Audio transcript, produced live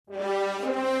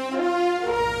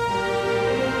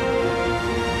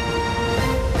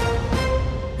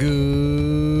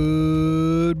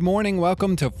morning.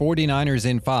 Welcome to 49ers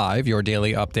in 5, your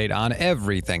daily update on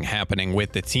everything happening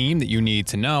with the team that you need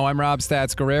to know. I'm Rob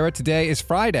Stats Guerrera. Today is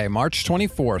Friday, March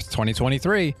 24th,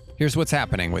 2023. Here's what's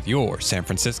happening with your San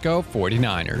Francisco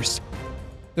 49ers.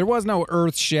 There was no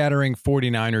earth-shattering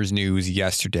 49ers news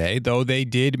yesterday, though they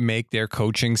did make their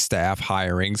coaching staff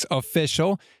hirings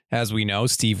official. As we know,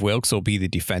 Steve Wilks will be the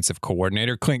defensive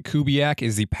coordinator. Clint Kubiak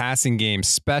is the passing game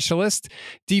specialist.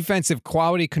 Defensive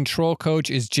quality control coach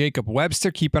is Jacob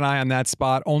Webster. Keep an eye on that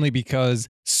spot only because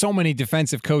so many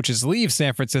defensive coaches leave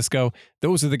San Francisco.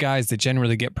 Those are the guys that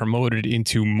generally get promoted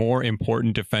into more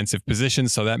important defensive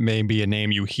positions, so that may be a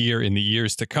name you hear in the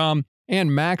years to come.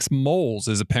 And Max Moles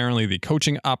is apparently the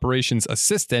coaching operations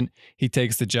assistant. He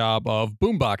takes the job of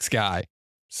boombox guy.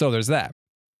 So there's that.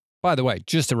 By the way,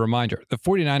 just a reminder, the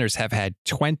 49ers have had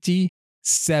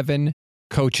 27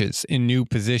 coaches in new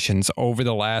positions over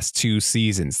the last 2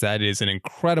 seasons. That is an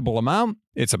incredible amount.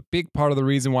 It's a big part of the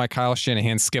reason why Kyle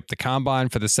Shanahan skipped the combine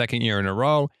for the second year in a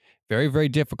row. Very, very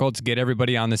difficult to get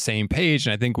everybody on the same page.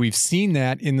 And I think we've seen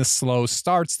that in the slow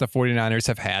starts the 49ers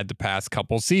have had the past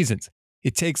couple seasons.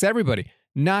 It takes everybody,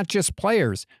 not just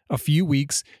players, a few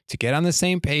weeks to get on the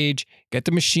same page, get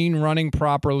the machine running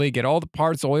properly, get all the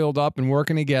parts oiled up and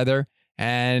working together.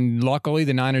 And luckily,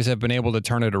 the Niners have been able to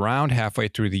turn it around halfway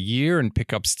through the year and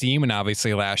pick up steam. And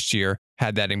obviously last year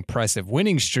had that impressive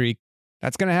winning streak.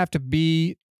 That's going to have to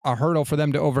be a hurdle for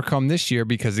them to overcome this year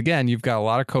because, again, you've got a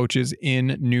lot of coaches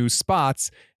in new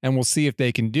spots, and we'll see if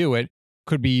they can do it.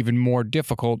 Could be even more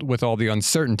difficult with all the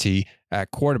uncertainty at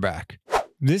quarterback.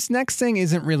 This next thing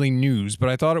isn't really news, but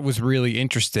I thought it was really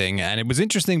interesting, and it was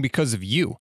interesting because of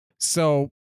you. So,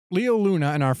 Leo Luna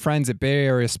and our friends at Bay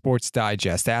Area Sports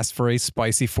Digest asked for a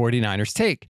spicy 49ers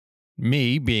take.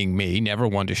 Me, being me, never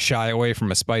one to shy away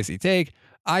from a spicy take,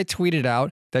 I tweeted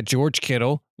out that George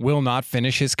Kittle will not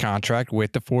finish his contract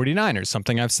with the 49ers,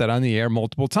 something I've said on the air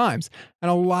multiple times.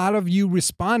 And a lot of you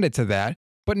responded to that,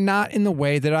 but not in the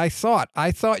way that I thought.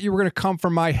 I thought you were going to come for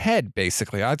my head,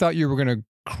 basically. I thought you were going to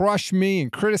crush me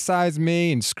and criticize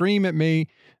me and scream at me.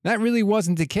 That really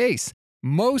wasn't the case.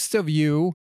 Most of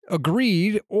you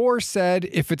agreed or said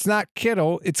if it's not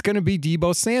Kittle, it's going to be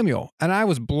Deebo Samuel. And I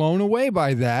was blown away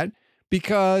by that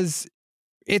because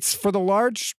it's, for the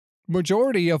large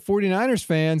majority of 49ers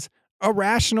fans, a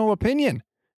rational opinion.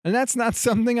 And that's not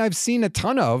something I've seen a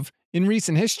ton of in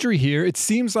recent history here. It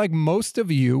seems like most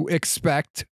of you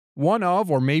expect one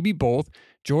of, or maybe both,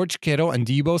 George Kittle and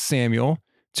Deebo Samuel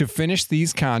to finish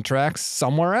these contracts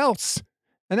somewhere else.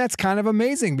 And that's kind of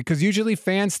amazing because usually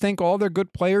fans think all their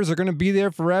good players are going to be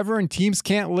there forever and teams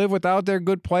can't live without their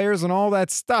good players and all that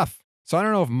stuff. So I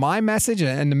don't know if my message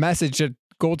and the message that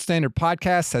Gold Standard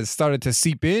Podcast has started to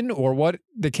seep in or what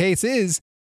the case is,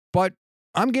 but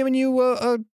I'm giving you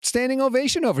a standing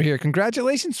ovation over here.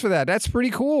 Congratulations for that. That's pretty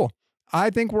cool. I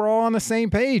think we're all on the same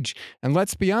page. And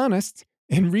let's be honest,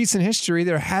 in recent history,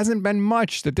 there hasn't been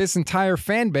much that this entire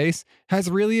fan base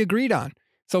has really agreed on.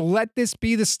 So let this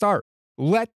be the start.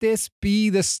 Let this be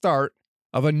the start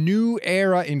of a new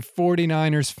era in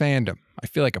 49ers fandom. I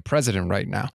feel like a president right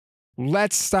now.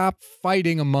 Let's stop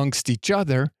fighting amongst each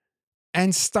other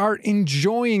and start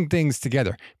enjoying things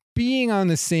together. Being on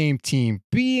the same team,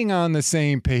 being on the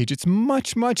same page. It's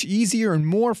much, much easier and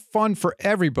more fun for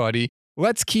everybody.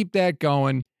 Let's keep that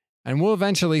going. And we'll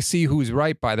eventually see who's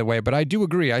right, by the way. But I do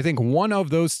agree. I think one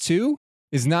of those two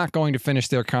is not going to finish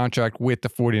their contract with the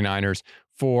 49ers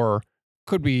for,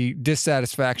 could be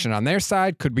dissatisfaction on their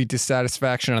side, could be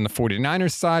dissatisfaction on the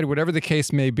 49ers side, whatever the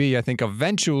case may be. I think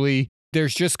eventually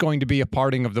there's just going to be a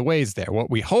parting of the ways there.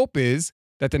 What we hope is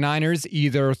that the Niners,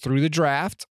 either through the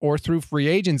draft or through free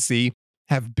agency,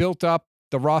 have built up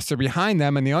the roster behind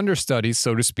them and the understudies,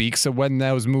 so to speak. So when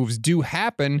those moves do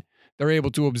happen, they're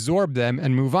able to absorb them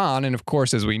and move on. And of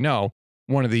course, as we know,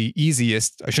 one of the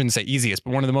easiest, I shouldn't say easiest,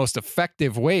 but one of the most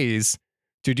effective ways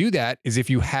to do that is if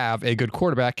you have a good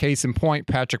quarterback. Case in point,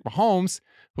 Patrick Mahomes,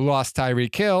 who lost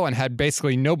Tyreek Hill and had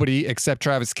basically nobody except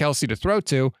Travis Kelce to throw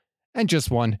to and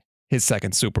just won his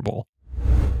second Super Bowl.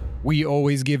 We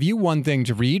always give you one thing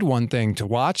to read, one thing to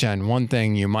watch, and one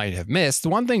thing you might have missed.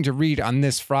 One thing to read on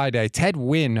this Friday, Ted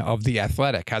Wynn of The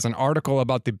Athletic has an article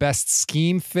about the best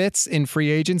scheme fits in free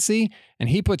agency, and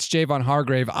he puts Javon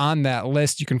Hargrave on that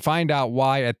list. You can find out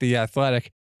why at The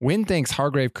Athletic. Wynn thinks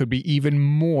Hargrave could be even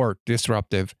more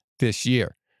disruptive this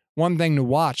year. One thing to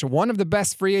watch, one of the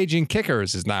best free agent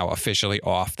kickers is now officially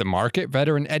off the market.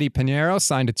 Veteran Eddie Pinheiro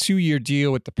signed a 2-year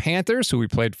deal with the Panthers, who he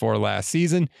played for last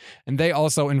season, and they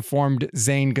also informed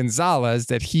Zane Gonzalez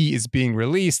that he is being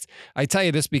released. I tell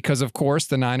you this because, of course,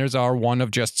 the Niners are one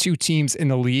of just 2 teams in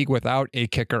the league without a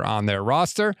kicker on their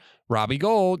roster. Robbie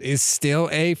Gould is still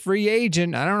a free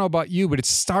agent. I don't know about you, but it's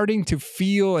starting to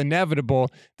feel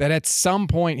inevitable that at some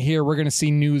point here we're going to see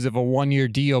news of a 1-year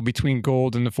deal between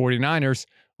Gould and the 49ers,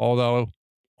 although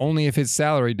only if his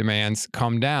salary demands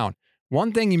come down.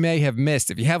 One thing you may have missed,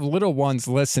 if you have little ones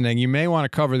listening, you may want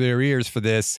to cover their ears for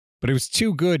this, but it was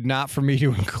too good not for me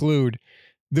to include.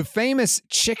 The famous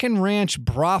Chicken Ranch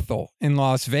brothel in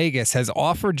Las Vegas has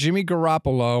offered Jimmy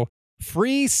Garoppolo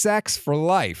free sex for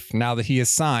life now that he is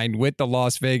signed with the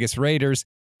Las Vegas Raiders.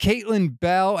 Caitlin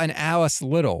Bell and Alice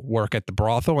Little work at the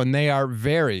brothel, and they are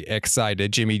very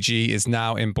excited. Jimmy G is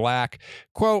now in black.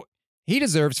 Quote, "He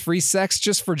deserves free sex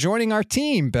just for joining our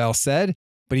team," Bell said,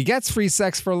 "but he gets free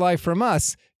sex for life from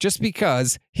us just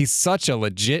because he's such a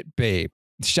legit babe."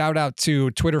 Shout out to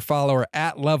Twitter follower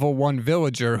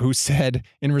 @Level1Villager, who said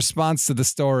in response to the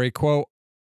story, quote,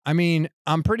 "I mean,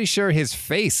 I'm pretty sure his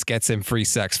face gets him free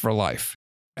sex for life."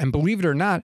 And believe it or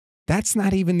not, that's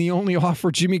not even the only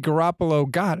offer Jimmy Garoppolo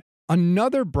got.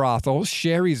 Another brothel,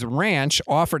 Sherry's Ranch,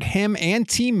 offered him and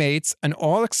teammates an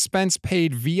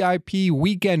all-expense-paid VIP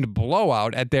weekend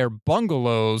blowout at their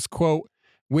bungalows, quote,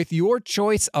 "with your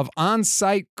choice of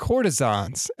on-site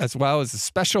courtesans, as well as a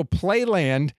special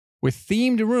playland with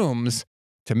themed rooms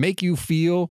to make you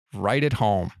feel right at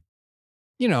home."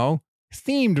 You know,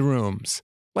 themed rooms,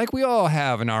 like we all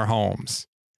have in our homes.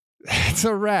 That's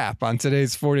a wrap on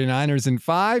today's 49ers in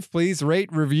 5. Please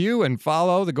rate, review, and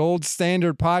follow the Gold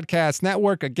Standard Podcast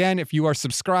Network. Again, if you are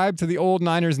subscribed to the Old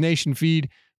Niners Nation feed,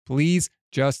 please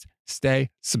just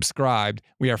stay subscribed.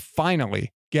 We are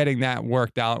finally getting that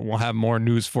worked out, and we'll have more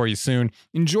news for you soon.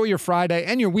 Enjoy your Friday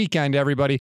and your weekend,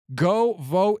 everybody. Go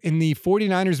vote in the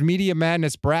 49ers Media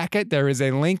Madness bracket. There is a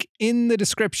link in the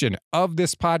description of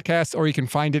this podcast, or you can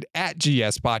find it at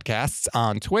GS Podcasts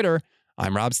on Twitter.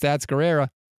 I'm Rob Stats Guerrera.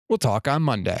 We'll talk on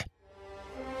Monday.